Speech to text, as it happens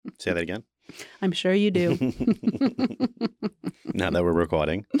Say that again. I'm sure you do. Now that we're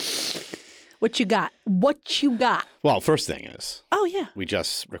recording. What you got? What you got? Well, first thing is, Oh, yeah. we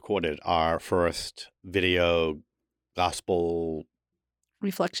just recorded our first video gospel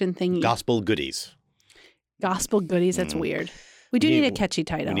Reflection thingy. gospel goodies. Gospel goodies. That's weird. We do need a catchy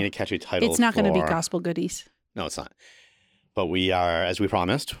title. We need a catchy title. It's not going to be gospel goodies. No, it's not. But we are, as we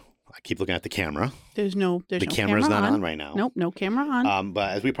promised, I keep looking at the camera. There's no camera's camera not on right now. Nope, no camera on.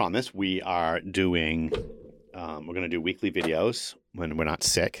 But as we promised, we are doing, we're going to do weekly videos when we're not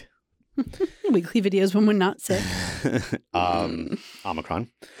sick. Weekly videos when we're not sick. Omicron.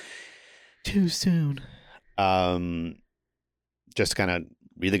 Too soon. Just kind of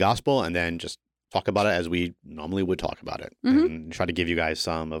read the gospel and then just talk about it as we normally would talk about it. Mm-hmm. And try to give you guys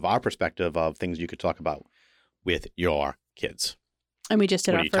some of our perspective of things you could talk about with your kids. And we just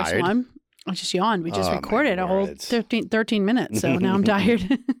did our first one. I just yawned. We just recorded a whole 13 minutes. So now I'm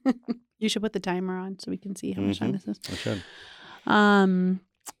tired. You should put the timer on so we can see how much time this is. I should.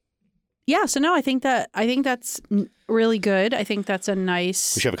 Yeah. So no, I think that's really good. I think that's a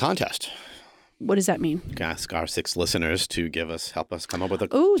nice. We should have a contest. What does that mean? We can ask our 6 listeners to help us come up with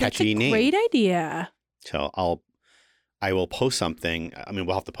a catchy name. Great idea. So I will post something. I mean,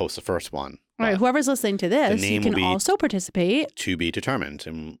 we'll have to post the first one. All right. Whoever's listening to this, you can also participate. To be determined.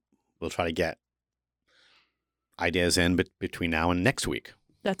 And we'll try to get ideas in between now and next week.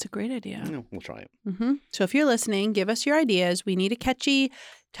 That's a great idea. Yeah, we'll try it. Mm-hmm. So if you're listening, give us your ideas. We need a catchy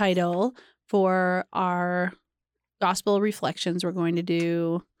title for our gospel reflections. We're going to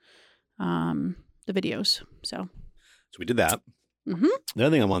do the videos. So we did that. Mm-hmm. The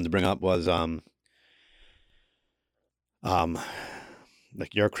other thing I wanted to bring up was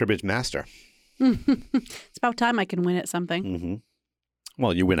like you're a cribbage master. It's about time I can win at something. Mm-hmm.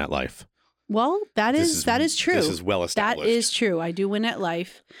 Well, you win at life. Well, that is true. This is well established. That is true. I do win at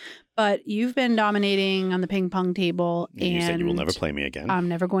life. But you've been dominating on the ping pong table. And you said you will never play me again. I'm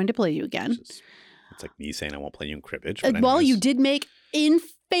never going to play you again. It's like me saying I won't play you in cribbage. Well, you did make, in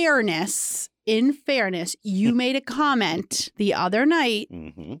fairness, you made a comment the other night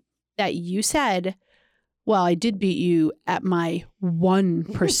that you said, well, I did beat you at my 1%,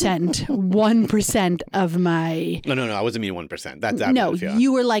 1% of my... No, I wasn't meaning 1%. That's no,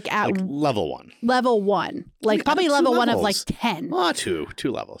 you were like at... Like level 1. Level 1. Like probably level 1 of like 10. Two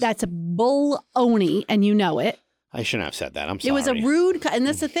levels. That's bull-oni, and you know it. I shouldn't have said that. I'm sorry. It was a rude... And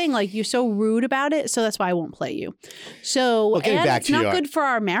that's the thing. Like, you're so rude about it, so that's why I won't play you. So, and it's not good for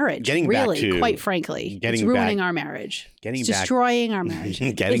our marriage, really, quite frankly. It's ruining our marriage. It's destroying our marriage.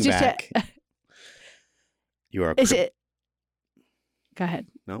 Getting back... You are. Is it? Go ahead.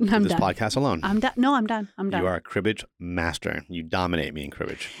 No, I'm this done. Podcast alone. I'm done. No, I'm done. You are a cribbage master. You dominate me in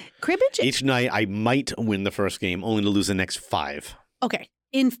cribbage. Cribbage. Each night, I might win the first game, only to lose the next 5. Okay.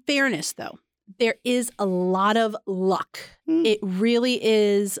 In fairness, though, there is a lot of luck. It really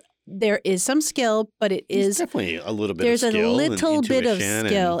is. There is some skill, but there's definitely a little bit. There's of skill a little bit of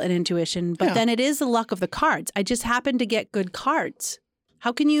skill and intuition, but then it is the luck of the cards. I just happen to get good cards.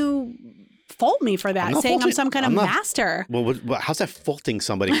 How can you fault me for that, saying I'm some kind of master? Well, how's that faulting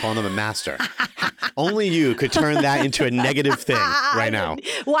somebody, calling them a master? Only you could turn that into a negative thing right now.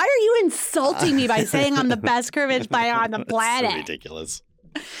 Why are you insulting me by saying I'm the best cribbage player on the planet? So ridiculous.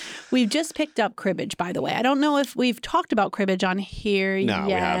 We've just picked up cribbage, by the way. I don't know if we've talked about cribbage on here yet.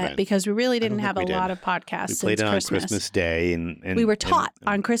 We haven't. Because we really didn't have a lot of podcasts since Christmas. We played it on Christmas Day. And we were taught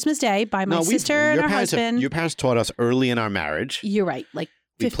on Christmas Day by my sister and her husband. Your parents taught us early in our marriage. You're right. Like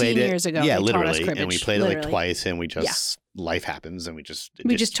 15 years ago. Yeah, they literally. Taught us cribbage. And we played it like twice, and we just, life happens, and we just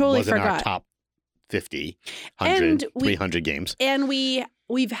totally wasn't forgot. Our top 50, 100, 300 games. And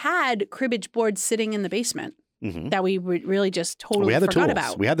we've had cribbage boards sitting in the basement. That we really just totally forgot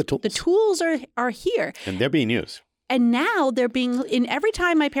about. We had the tools. The tools are here. And they're being used. And now they're being, in every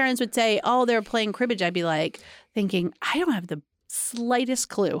time my parents would say, oh, they're playing cribbage, I'd be like thinking, I don't have the slightest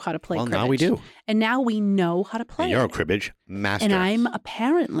clue how to play cribbage. Well, now we do. And now we know how to play You're a cribbage master. And I'm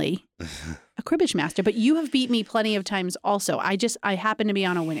apparently a cribbage master. But you have beat me plenty of times also. I happen to be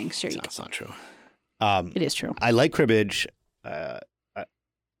on a winning streak. That's not true. It is true. I like cribbage.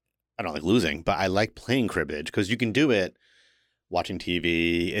 I don't like losing, but I like playing cribbage because you can do it watching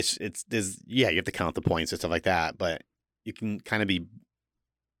TV. You have to count the points and stuff like that, but you can kind of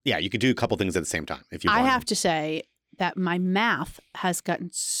you could do a couple things at the same time if you want. I have to say that my math has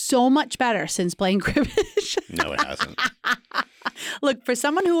gotten so much better since playing cribbage. No, it hasn't. Look, for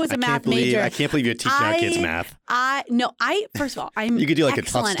someone who was a math major, I can't believe you're teaching our kids math. First of all, I'm you could do like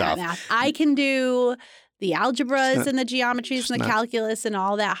excellent a tough at stuff. math. I can do the algebras and the geometries and the calculus and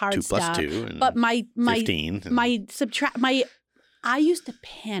all that hard 2 stuff. 2 + 2 and but my 15 my I used to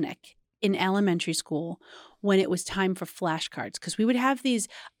panic in elementary school when it was time for flashcards because we would have these.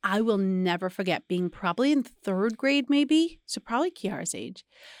 I will never forget being probably in 3rd grade, maybe. So probably Kiara's age.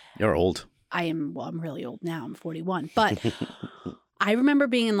 You're old. I'm really old now. I'm 41. But I remember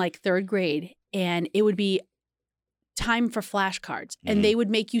being in like 3rd grade and it would be time for flashcards and they would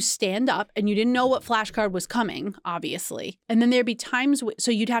make you stand up and you didn't know what flashcard was coming, obviously. And then there'd be times,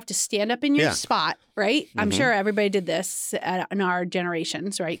 so you'd have to stand up in your spot, right? I'm sure everybody did this in our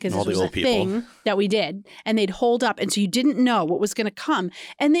generations, right? Because this was a thing that we did and they'd hold up. And so you didn't know what was going to come.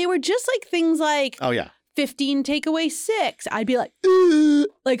 And they were just like things like, 15 take away 6. I'd be like, ugh.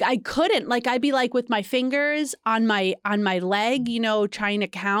 Like I couldn't. Like I'd be like with my fingers on my leg, you know, trying to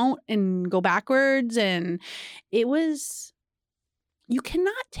count and go backwards. And it was, you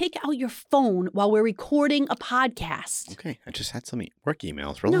cannot take out your phone while we're recording a podcast. Okay, I just had some work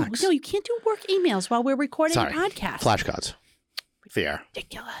emails. Relax. No, you can't do work emails while we're recording a podcast. Flashcards. Fair.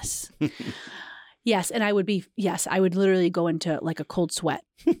 Ridiculous. Yes, and I would literally go into like a cold sweat.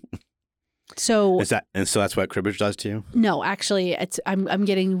 So that's what cribbage does to you? No, actually, I'm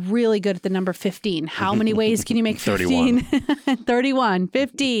getting really good at the number 15. How many ways can you make 15? 31,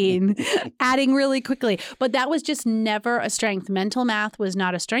 15, adding really quickly. But that was just never a strength. Mental math was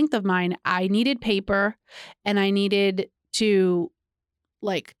not a strength of mine. I needed paper and I needed to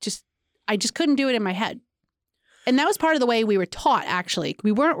I just couldn't do it in my head. And that was part of the way we were taught, actually.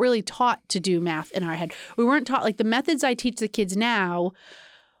 We weren't really taught to do math in our head. We weren't taught, like the methods I teach the kids now,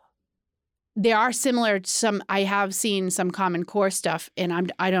 they are similar to some. I have seen some Common Core stuff,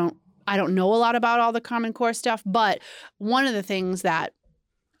 and I don't know a lot about all the Common Core stuff. But one of the things that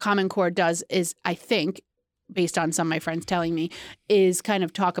Common Core does is, I think, based on some of my friends telling me, is kind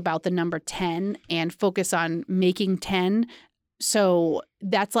of talk about the number 10 and focus on making 10. So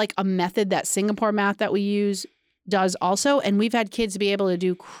that's like a method that Singapore math that we use does also. And we've had kids be able to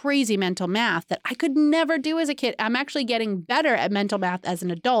do crazy mental math that I could never do as a kid. I'm actually getting better at mental math as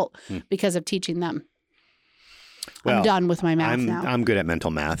an adult because of teaching them. Well, I'm done with my math now. I'm good at mental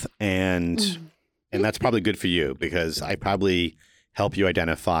math, and that's probably good for you because I probably help you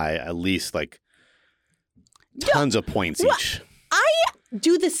identify at least like tons of points each. I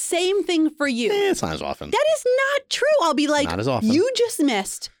do the same thing for you. It's not as often. That is not true. I'll be like, not as often. You just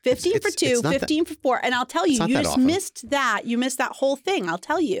missed 15 for 2, 15 for 4. And I'll tell you, you just missed that. You missed that whole thing. I'll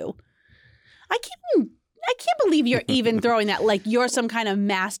tell you. I can't believe you're even throwing that like you're some kind of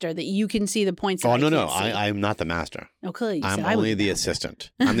master that you can see the points. Oh, no. I'm not the master. Oh, clearly. I'm only the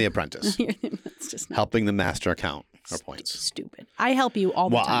assistant. I'm the apprentice. That's just not helping the master count her points. Stupid. I help you all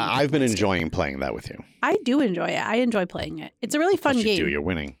the time. Well, I've been enjoying playing that with you. I do enjoy it. I enjoy playing it. It's a really fun game. You do. You're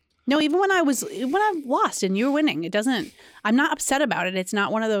winning. No, even when I've lost and you're winning, I'm not upset about it. It's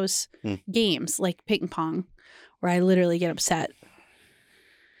not one of those games like ping pong where I literally get upset.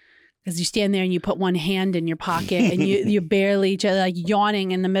 Because you stand there and you put one hand in your pocket and you're barely like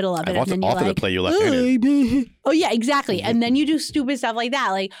yawning in the middle of it. I've and then offered to play you left-handed. Oh, yeah, exactly. And then you do stupid stuff like that.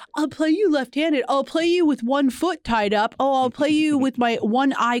 Like, I'll play you left-handed. I'll play you with one foot tied up. Oh, I'll play you with my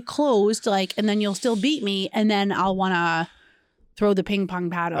one eye closed. Like, and then you'll still beat me. And then I'll want to throw the ping pong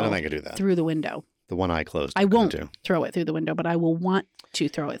paddle I don't think I do that. Through the window. The one eye closed. I won't throw it through the window, but I will want to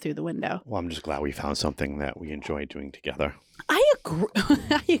throw it through the window. Well, I'm just glad we found something that we enjoy doing together. I agree.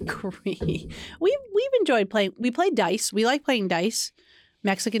 I agree. We've enjoyed playing. We played dice. We like playing dice.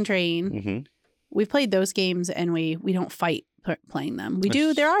 Mexican Train. Mm-hmm. We've played those games, and we don't fight playing them. We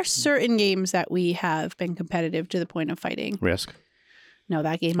do. There are certain games that we have been competitive to the point of fighting. Risk. No,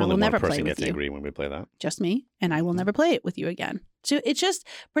 that game I will never play with you. Only one person gets angry when we play that. Just me, and I will never play it with you again. So it's just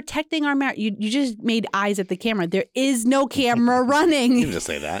protecting our marriage. You just made eyes at the camera. There is no camera running. You can just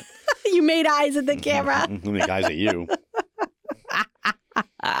say that. You made eyes at the camera. I make eyes at you.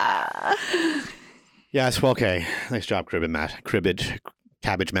 Yes, well, okay. Nice job, Cabbage Master. Cabbage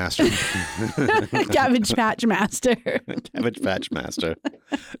Patch Master. Cabbage Patch Master.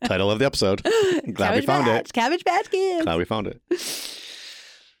 Title of the episode. Glad we found it. Cabbage Patch Kids. Glad we found it.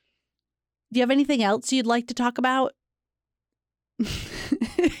 Do you have anything else you'd like to talk about?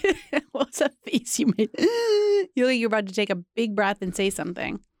 What's that face you made? You look like you're about to take a big breath and say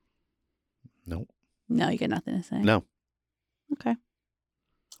something. Nope. No, you got nothing to say. No. Okay.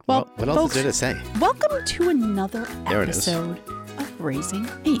 Well, what else is there to say? Welcome to another episode of Raising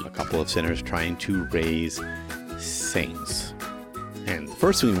 8. A couple of sinners trying to raise saints. And the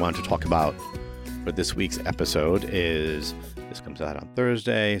first thing we want to talk about for this week's episode is, this comes out on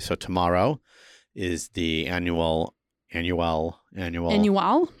Thursday, so tomorrow is the annual like Manuel?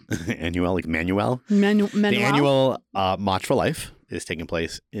 The annual March for Life is taking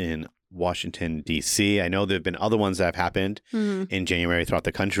place in Washington, D.C. I know there have been other ones that have happened in January throughout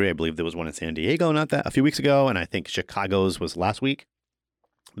the country. I believe there was one in San Diego a few weeks ago, and I think Chicago's was last week.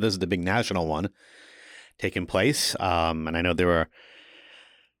 This is the big national one taking place. And I know there were,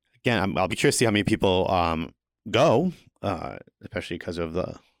 again, I'll be curious to see how many people go, especially because of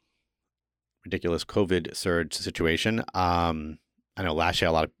the ridiculous COVID surge situation. I know last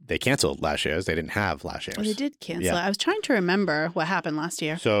year they canceled last year's. They didn't have last year's. Oh, they did cancel it. I was trying to remember what happened last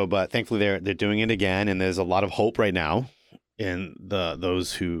year. So, but thankfully they're doing it again, and there's a lot of hope right now in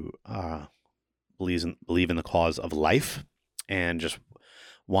those who believe in the cause of life and just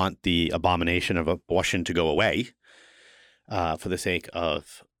want the abomination of abortion to go away for the sake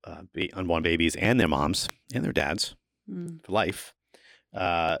of unborn babies and their moms and their dads for life.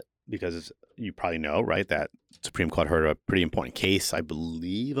 Because you probably know, right, that Supreme Court heard a pretty important case, I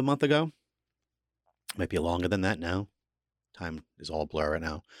believe, a month ago. It might be longer than that now. Time is all a blur right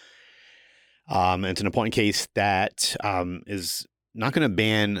now. It's an important case that is not going to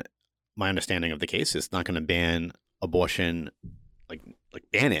ban, my understanding of the case, it's not going to ban abortion, like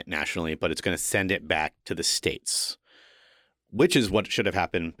ban it nationally, but it's going to send it back to the states, which is what should have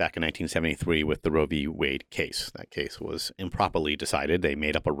happened back in 1973 with the Roe v. Wade case. That case was improperly decided. They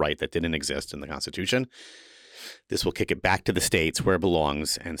made up a right that didn't exist in the Constitution. This will kick it back to the states where it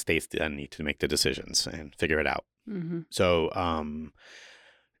belongs, and states then need to make the decisions and figure it out. So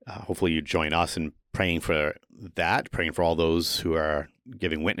hopefully you join us in praying for that, praying for all those who are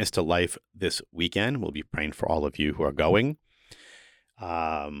giving witness to life this weekend. We'll be praying for all of you who are going.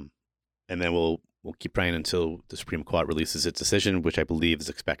 And then we'll keep praying until the Supreme Court releases its decision, which I believe is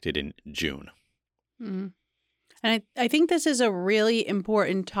expected in June. And I think this is a really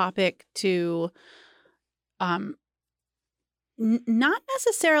important topic to not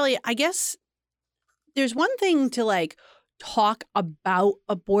necessarily, I guess there's one thing to talk about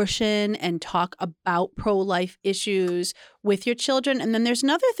abortion and talk about pro-life issues with your children. And then there's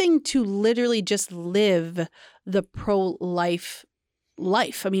another thing to literally just live the pro-life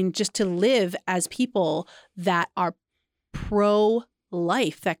life. I mean, just to live as people that are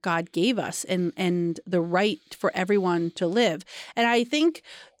pro-life that God gave us and the right for everyone to live. And I think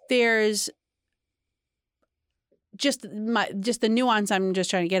there's just the nuance I'm just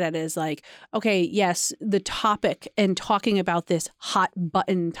trying to get at is okay, yes, the topic and talking about this hot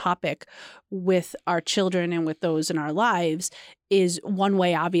button topic with our children and with those in our lives is one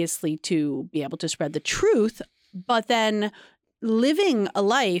way, obviously, to be able to spread the truth, but then living a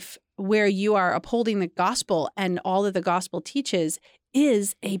life where you are upholding the gospel and all that the gospel teaches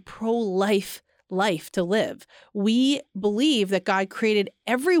is a pro-life life to live. We believe that God created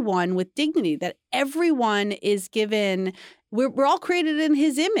everyone with dignity, that everyone is given, we're all created in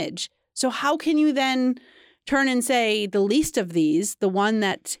his image. So how can you then turn and say the least of these, the one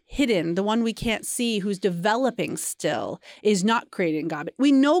that's hidden, the one we can't see, who's developing still, is not created in God?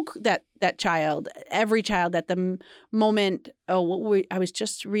 We know that child, every child at the moment, I was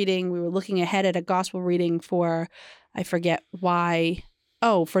just reading, we were looking ahead at a gospel reading for, I forget why,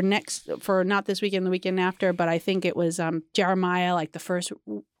 for not this weekend, the weekend after, but I think it was Jeremiah,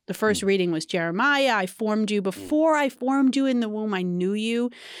 the first reading was Jeremiah. I formed you before I formed you in the womb. I knew you.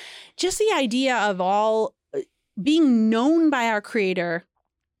 Just the idea of all being known by our Creator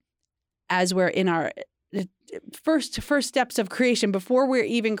as we're in our first steps of creation. Before we're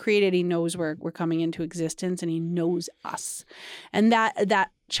even created, he knows we're coming into existence, and he knows us. And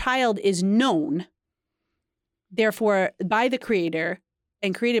that child is known, therefore, by the Creator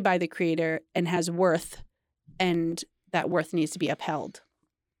and created by the Creator and has worth, and that worth needs to be upheld.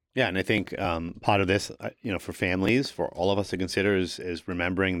 Yeah, and I think part of this, for families, for all of us to consider is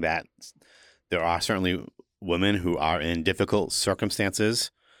remembering that there are certainly women who are in difficult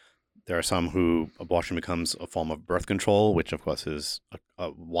circumstances. There are some who abortion becomes a form of birth control, which of course is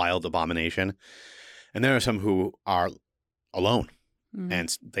a wild abomination. And there are some who are alone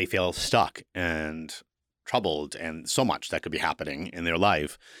and they feel stuck and troubled and so much that could be happening in their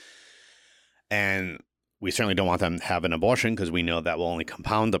life. And we certainly don't want them to have an abortion because we know that will only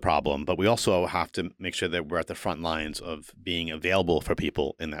compound the problem. But we also have to make sure that we're at the front lines of being available for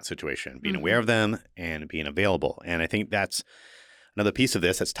people in that situation, being aware of them and being available. And I think that's another piece of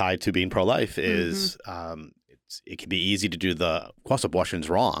this that's tied to being pro-life is it can be easy to do of course, abortion's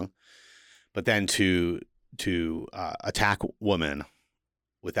wrong, but then to attack women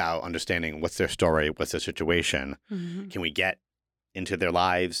without understanding what's their story, what's their situation. Can we get into their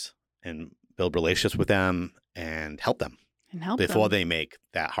lives and build relationships with them and help them before they make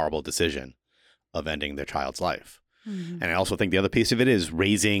that horrible decision of ending their child's life? And I also think the other piece of it is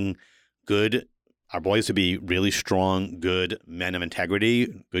raising good our boys to be really strong, good men of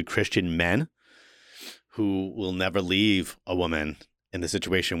integrity, good Christian men who will never leave a woman in the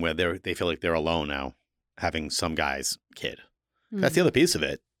situation where they feel like they're alone now, having some guy's kid. That's the other piece of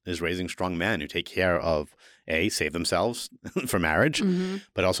it, is raising strong men who take care of, save themselves for marriage,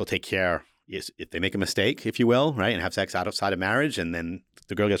 but also take care, if they make a mistake, if you will, right, and have sex outside of marriage, and then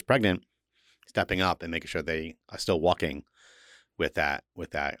the girl gets pregnant, stepping up and making sure they are still walking with that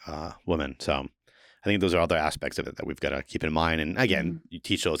woman. So I think those are other aspects of it that we've got to keep in mind. And again, you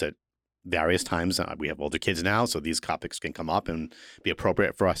teach those at various times. We have older kids now, so these topics can come up and be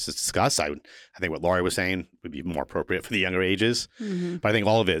appropriate for us to discuss. I think what Laurie was saying would be more appropriate for the younger ages. But I think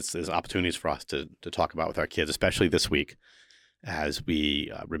all of it is opportunities for us to talk about with our kids, especially this week, as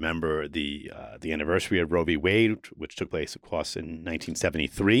we remember the anniversary of Roe v. Wade, which took place, of course, in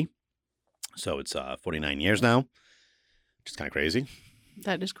 1973. So it's 49 years now, which is kind of crazy.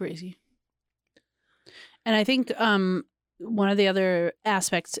 That is crazy. And I think one of the other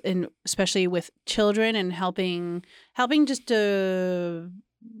aspects, and especially with children and helping just to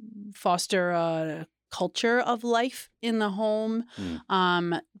foster a culture of life in the home,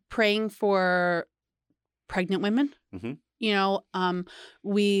 praying for pregnant women. You know,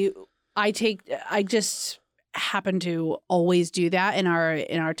 I just happen to always do that in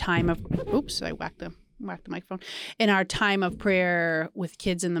our time of, oops, I whacked the microphone, in our time of prayer with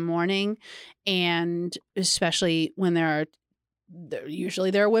kids in the morning, and especially when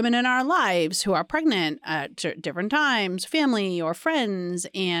usually there are women in our lives who are pregnant at different times, family or friends,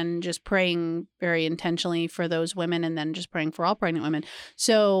 and just praying very intentionally for those women, and then just praying for all pregnant women.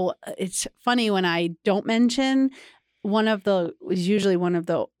 So it's funny when I don't mention, usually one of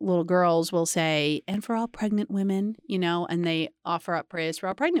the little girls will say, and for all pregnant women, you know, and they offer up prayers for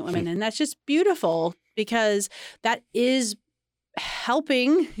all pregnant women. And that's just beautiful, because that is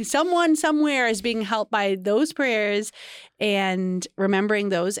helping someone somewhere is being helped by those prayers, and remembering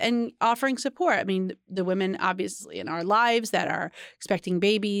those and offering support. I mean, the women obviously in our lives that are expecting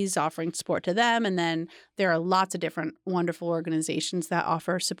babies, offering support to them. And then there are lots of different wonderful organizations that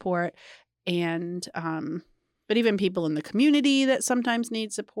offer support. And, but even people in the community that sometimes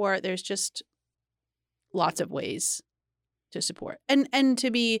need support, there's just lots of ways to support. And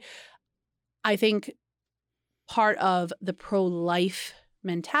to be, I think, part of the pro-life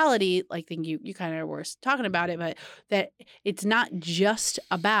mentality, like I think you kind of were talking about it, but that it's not just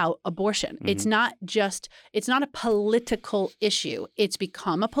about abortion. It's not a political issue. It's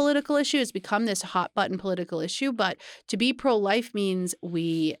become a political issue. It's become this hot button political issue. But to be pro-life means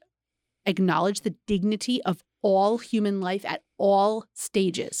we acknowledge the dignity of all human life at all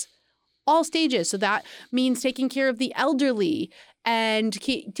stages. All stages. So that means taking care of the elderly and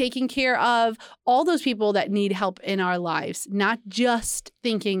taking care of all those people that need help in our lives, not just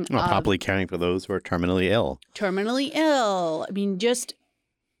thinking of properly caring for those who are terminally ill. Terminally ill. I mean, just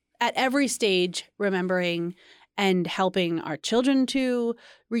at every stage, remembering and helping our children to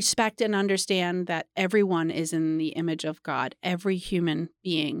respect and understand that everyone is in the image of God. Every human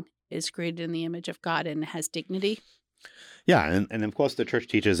being is created in the image of God and has dignity. Yeah, and of course the church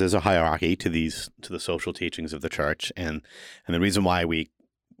teaches there's a hierarchy to the social teachings of the church, and the reason why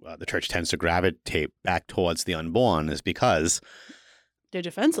the church tends to gravitate back towards the unborn is because they're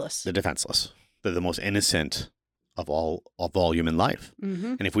defenseless. They're defenseless. They're the most innocent of all human life,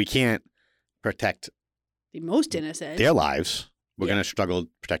 and if we can't protect the most innocent their lives, we're going to struggle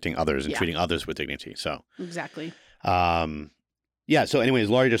protecting others and treating others with dignity. So exactly. So anyways,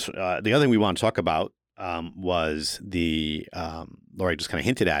 Laurie, just the other thing we want to talk about was Laurie just kind of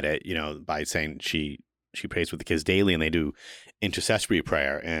hinted at it, you know, by saying she prays with the kids daily, and they do intercessory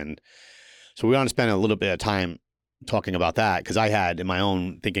prayer. And so we want to spend a little bit of time talking about that, because I had, in my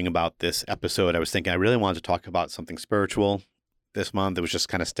own thinking about this episode, I was thinking I really wanted to talk about something spiritual this month. It was just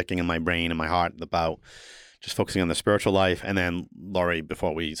kind of sticking in my brain and my heart about just focusing on the spiritual life. And then Laurie,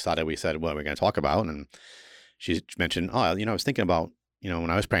 before we started, we said, what are we going to talk about? And she mentioned, I was thinking about,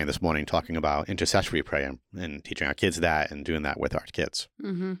 when I was praying this morning, talking about intercessory prayer and teaching our kids that and doing that with our kids.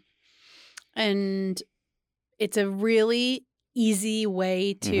 And it's a really easy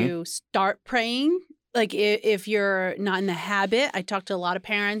way to start praying. Like if you're not in the habit, I talk to a lot of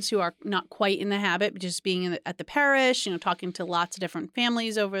parents who are not quite in the habit, just being at the parish, talking to lots of different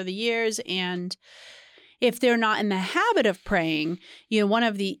families over the years. And if they're not in the habit of praying, one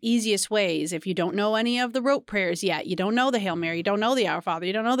of the easiest ways, if you don't know any of the rote prayers yet, you don't know the Hail Mary, you don't know the Our Father,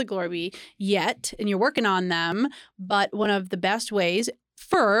 you don't know the Glory Be yet, and you're working on them, but one of the best ways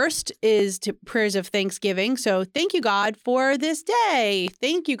first is to prayers of thanksgiving. So thank you, God, for this day.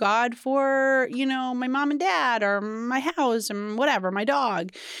 Thank you, God, for, my mom and dad or my house and whatever, my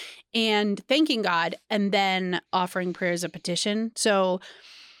dog. and thanking God, and then offering prayers of petition. So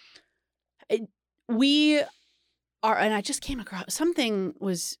we are, and I just came across something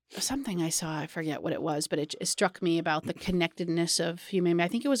I saw, I forget what it was, but it struck me about the connectedness of humanity. I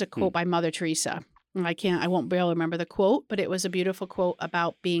think it was a quote by Mother Teresa. I won't be able to remember the quote, but it was a beautiful quote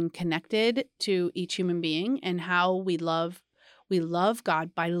about being connected to each human being and how we love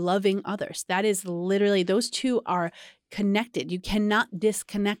God by loving others. That is literally, those two are connected. You cannot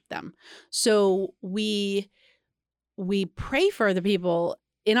disconnect them. So we pray for the people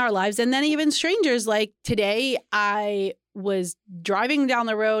in our lives, and then even strangers. Like today, I was driving down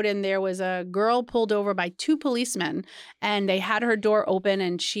the road and there was a girl pulled over by two policemen, and they had her door open,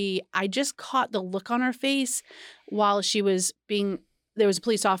 and I just caught the look on her face while she was there was a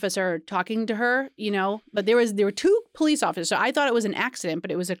police officer talking to her, but there were two police officers. So I thought it was an accident,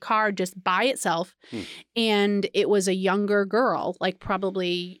 but it was a car just by itself. And it was a younger girl, like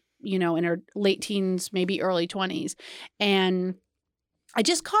probably, in her late teens, maybe early 20s. And I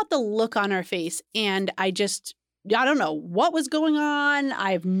just caught the look on her face, and I don't know what was going on.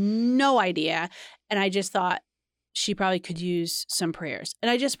 I have no idea. And I just thought she probably could use some prayers. And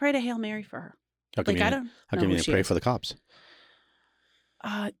I just prayed a Hail Mary for her. How come you didn't pray for the cops?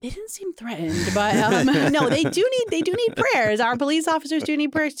 They didn't seem threatened, but no, they do need prayers. Our police officers do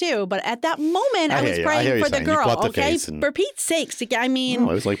need prayers too. But at that moment, I was praying for the girl. Okay, for Pete's sakes. I mean, it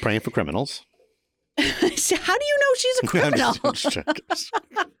was like praying for criminals. How do you know she's a criminal?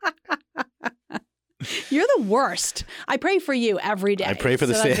 You're the worst. I pray for you every day. I pray for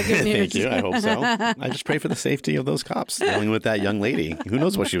the safety. Thank you. I hope so. I just pray for the safety of those cops dealing with that young lady. Who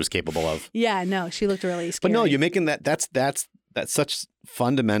knows what she was capable of? Yeah, no, she looked really scary. But no, you're making that's such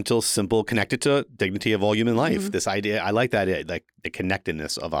fundamental, simple, connected to dignity of all human life. This idea, I like that, like the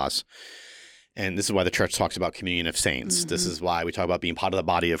connectedness of us. And this is why the church talks about communion of saints. This is why we talk about being part of the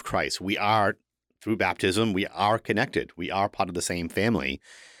body of Christ. We are, through baptism, we are connected. We are part of the same family.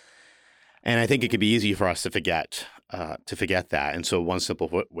 And I think it could be easy for us to forget that. And so one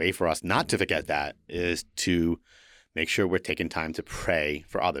simple way for us not to forget that is to make sure we're taking time to pray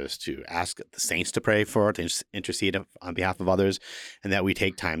for others, to ask the saints to pray for, to intercede on behalf of others, and that we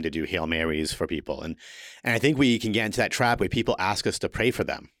take time to do Hail Marys for people. And I think we can get into that trap where people ask us to pray for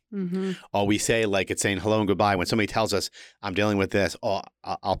them. Or we say, like it's saying hello and goodbye. When somebody tells us, I'm dealing with this,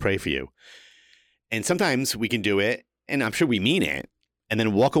 I'll pray for you. And sometimes we can do it, and I'm sure we mean it, and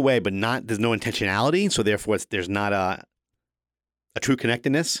then walk away, but there's no intentionality. So therefore, there's not a true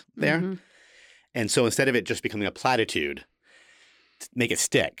connectedness there. And so instead of it just becoming a platitude, make it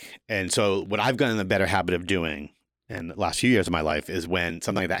stick. And so what I've gotten in the better habit of doing in the last few years of my life is when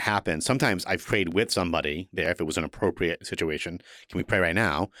something like that happens, sometimes I've prayed with somebody there if it was an appropriate situation. Can we pray right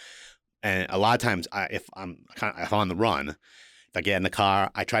now? And a lot of times if I'm on the run, if I get in the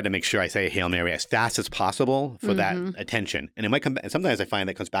car, I try to make sure I say a Hail Mary as fast as possible for that attention. And it might come back. And sometimes I find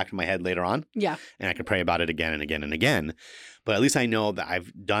that comes back to my head later on. Yeah. And I can pray about it again and again and again. But at least I know that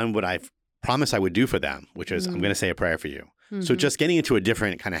I've done what I've promised I would do for them, which is I'm going to say a prayer for you. So just getting into a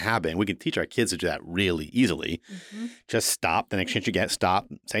different kind of habit, and we can teach our kids to do that really easily. Just stop. The next chance you get, stop,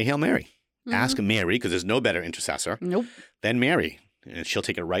 say Hail Mary. Ask Mary, because there's no better intercessor than Mary. And she'll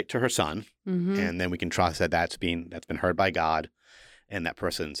take it right to her son. And then we can trust that that's been heard by God, and that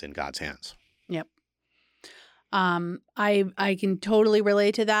person's in God's hands. Yep. I can totally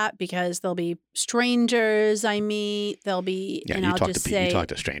relate to that, because there'll be strangers I meet. There'll be, and I'll just say, you talk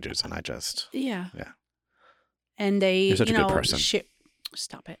to strangers, and I just yeah. And they, you're such a good person.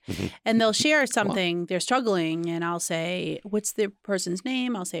 Stop it. And they'll share something, they're struggling, and I'll say, what's the person's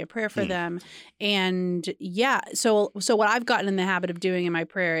name? I'll say a prayer for them. And so what I've gotten in the habit of doing in my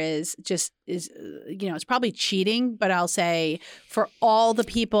prayer is it's probably cheating, but I'll say, for all the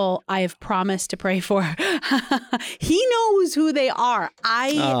people I have promised to pray for. He knows who they are.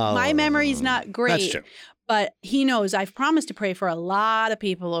 My memory's not great. That's true. But he knows I've promised to pray for a lot of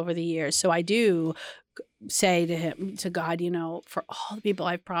people over the years. So I do say to God, for all the people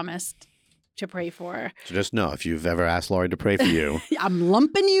I've promised to pray for. So just know, if you've ever asked Lori to pray for you, I'm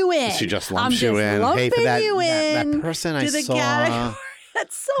lumping you in. She just lumps you in. Hey, for that person I saw.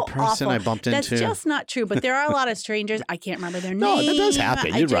 That's so the person awful. I bumped into. That's just not true. But there are a lot of strangers. I can't remember their name. No, that does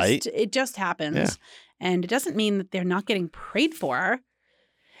happen. You're right. It just happens. Yeah. And it doesn't mean that they're not getting prayed for.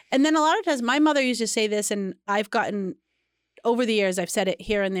 And then a lot of times, my mother used to say this, and I've gotten, over the years, I've said it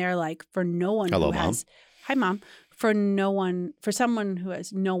here and there, like, for no one Hello, who has, hi, Mom, for someone who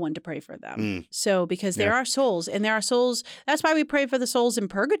has no one to pray for them. So, because there are souls, and there are souls, that's why we pray for the souls in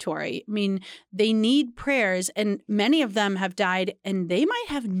purgatory. I mean, they need prayers, and many of them have died, and they might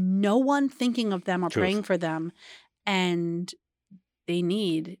have no one thinking of them or praying for them, and they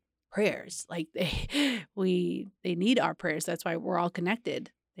need prayers. Like they need our prayers. That's why we're all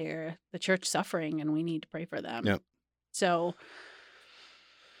connected. They're the church suffering, and we need to pray for them. Yep. So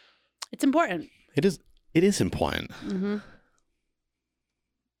it's important. It is important. Mm-hmm.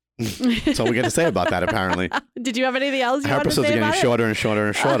 That's all we got to say about that, apparently. Did you have anything else you Our wanted to episodes say are about getting it? shorter and shorter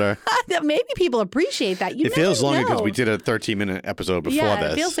and shorter. Maybe people appreciate that. You It feels never longer because know. we did a 13-minute episode before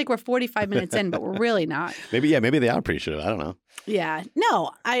this. It feels like we're 45 minutes in, but we're really not. Maybe they are appreciative. I don't know. Yeah. No,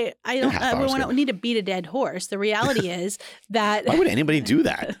 I don't. half hour's We good. don't need to beat a dead horse. The reality is that Why would anybody do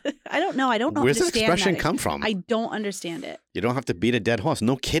that? I don't know. I don't know. Where's that understand expression that. come from? I don't understand it. You don't have to beat a dead horse.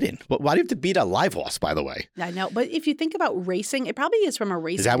 No kidding. But why do you have to beat a live horse, by the way? I know, but if you think about racing, it probably is from a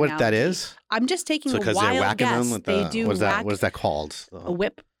racing. Is that what that analogy. is? I'm just taking So a because they're wild whacking guess. them with They the do what whack is that called? a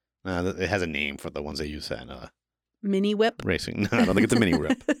whip, It has a name for the ones they use that mini whip, racing. No, I don't think it's a mini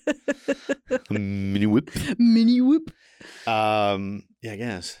whip. A mini whip. mini whip. Yeah, I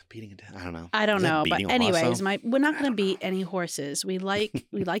guess beating it. I don't know. I don't Is that know, but beating a horse, anyways, though? we're not going to beat any horses. We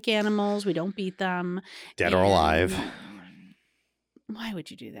like animals. We don't beat them. Dead or alive. Why would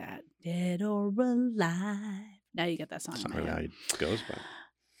you do that? Dead or alive. Now you get that song That's in not my really how head. it goes, but.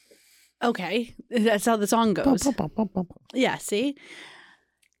 Okay, that's how the song goes. Yeah, see?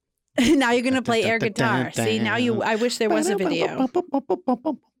 Now you're going to play air guitar. See, now I wish there was a video.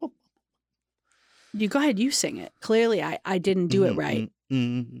 You go ahead, you sing it. Clearly, I didn't do it right.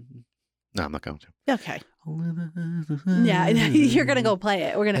 No, I'm not going to. Okay. Yeah, you're going to go play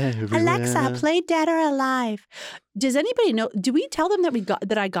it. We're going to, Alexa, play Dead or Alive. Does anybody know? Do we tell them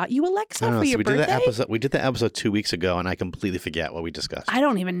that I got you Alexa for your birthday? We did the episode 2 weeks ago, and I completely forget what we discussed. I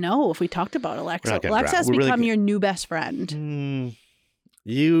don't even know if we talked about Alexa. not getting Alexa has we're really become good. your new best friend.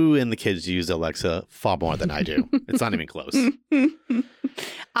 You and the kids use Alexa far more than I do. It's not even close.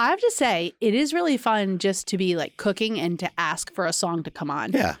 I have to say, it is really fun just to be like cooking and to ask for a song to come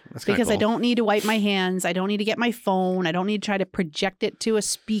on. Yeah, that's kinda because I cool. don't need to wipe my hands. I don't need to get my phone. I don't need to try to project it to a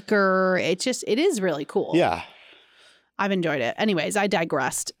speaker. It is really cool. Yeah. I've enjoyed it. Anyways, I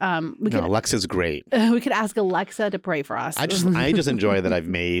digressed. Alexa's great. We could ask Alexa to pray for us. I just enjoy that I've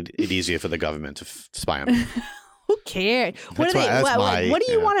made it easier for the government to spy on me. Who cares? What That's do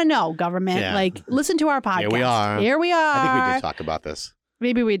you want to know, government? Yeah. Like, listen to our podcast. Here we are. Here we are. I think we did talk about this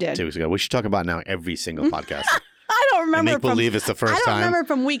Maybe we did. 2 weeks ago. We should talk about it now every single podcast. I don't remember. Make believe it's the first I don't time. remember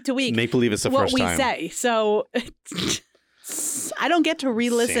from week to week. Make believe it's the first what time. we say. So I don't get to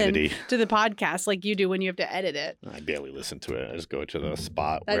re-listen Sanity. to the podcast like you do when you have to edit it. I barely listen to it. I just go to the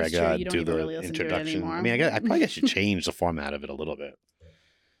spot That where I is true. got You don't do even the really listen to it introduction. anymore. I mean, I probably should change the format of it a little bit.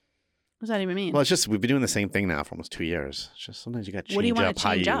 What does that even mean? Well, it's just we've been doing the same thing now for almost 2 years. It's just sometimes you got to change What do you want up to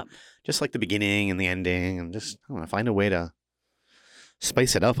how change you, up? just like the beginning and the ending, and just I don't know, find a way to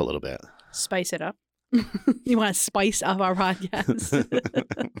spice it up a little bit. Spice it up. You want to spice up our podcast?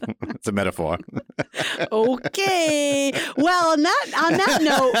 It's a metaphor. Okay. Well, on that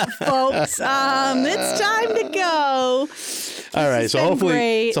note, folks, it's time to go. All right, This so has been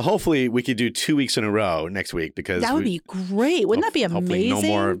great. hopefully we could do 2 weeks in a row next week because That would be great. Wouldn't that be hopefully amazing?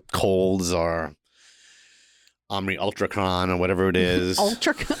 no more colds or Omni Ultracron or whatever it is.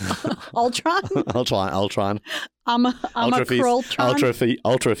 Ultron? Ultron. I'm a Krultron.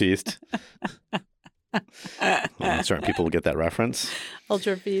 Ultra Feast. Certain people will get that reference.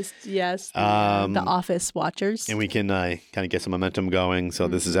 Ultra Feast, yes. The Office watchers. And we can kind of get some momentum going. So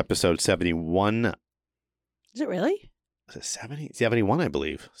this is episode 71. Is it really? Is it 70? 71, I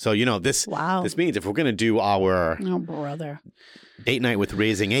believe. So, this Wow. this means if we're going to do our Oh, brother. date night with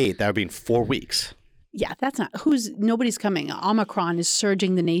Raising 8, that would be in 4 weeks. Yeah, that's not. Nobody's coming. Omicron is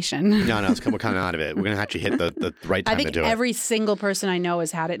surging the nation. No, we're kind of out of it. We're going to actually hit the right time I think to do it. every single person I know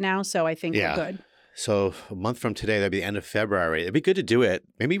has had it now, so I think Yeah. we're good. So a month from today, that'd be the end of February. It'd be good to do it.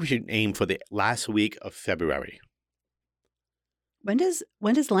 Maybe we should aim for the last week of February, When does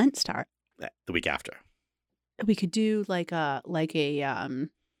Lent start? the week after. We could do like a what do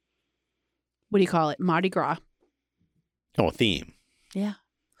you call it? Mardi Gras. Oh, a theme. Yeah.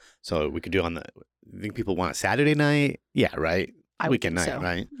 So we could do I think people want a Saturday night. Yeah, right? I would Weekend think night, so.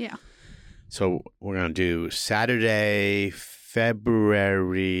 right? Yeah. So we're going to do Saturday,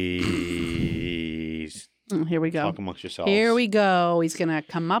 February. Here we go. Talk amongst yourselves. Here we go. He's gonna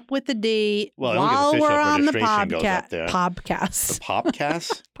come up with the date Well, I while don't get we're official on the registration goes up there. podcast. The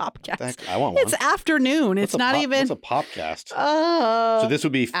Popcast? Podcast. Heck, I want one. It's afternoon. What's It's a not pop- even. What's a Popcast? So So this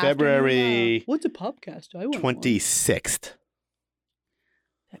would be February What's a podcast? I want one. 26th.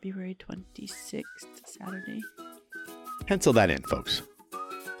 February 26th, Saturday. Pencil that in, folks. For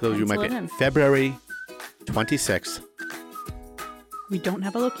those of you who Pencil might it be in. February 26th. We don't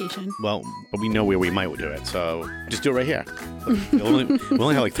have a location. Well, but we know where we might do it, so just do it right here. We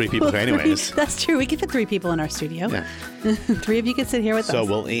only have like 3 people here anyways. That's true. We could fit 3 people in our studio. Yeah. 3 of you could sit here with So us.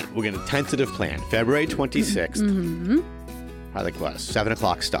 we're going to tentative plan. February 26th. Mm-hmm. Probably like what? 7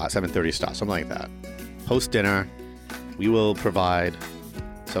 o'clock start, 7:30 start, something like that. Post dinner, we will provide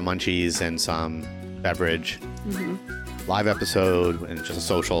some munchies and some beverage. Mm-hmm. Live episode and just a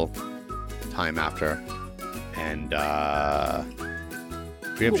social time after. And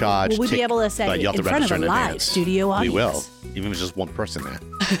free of charge. Will we be able to say but you have in to front of register a in live advance. studio audience? We will, even if it's just one person there.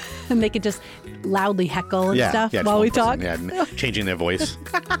 And they could just loudly heckle and stuff just while one we person, talk. Yeah, changing their voice.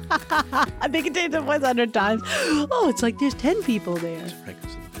 They could change their voice 100 times. Oh, it's like there's 10 people there. I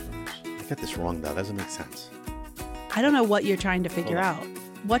got this wrong though. That doesn't make sense. I don't know what you're trying to figure Hold out.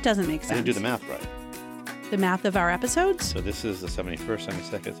 What doesn't make I sense? didn't do the math right. The math of our episodes? So this is the 71st,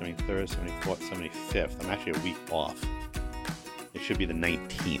 72nd, 73rd, 74th, 75th. I'm actually a week off. It should be the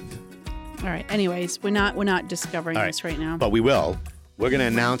 19th. All right. Anyways, we're not discovering All right. this right now. But we will. We're going to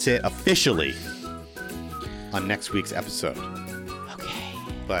announce it officially on next week's episode. Okay.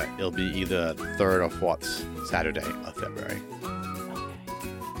 But it'll be either the 3rd or 4th Saturday of February. Okay.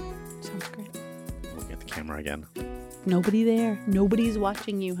 Sounds great. Looking at the camera again. Nobody there. Nobody's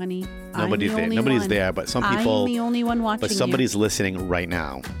watching you, honey. Nobody's I'm the there. only Nobody's one. there, but some I'm people. the only one watching But somebody's listening right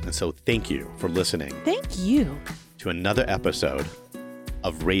now. And so thank you for listening you. Thank you. to another episode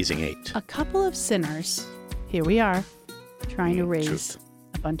of Raising 8. A couple of sinners. Here we are, trying to raise Truth.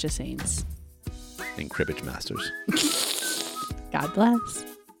 a bunch of saints. And Cribbage Masters. God bless.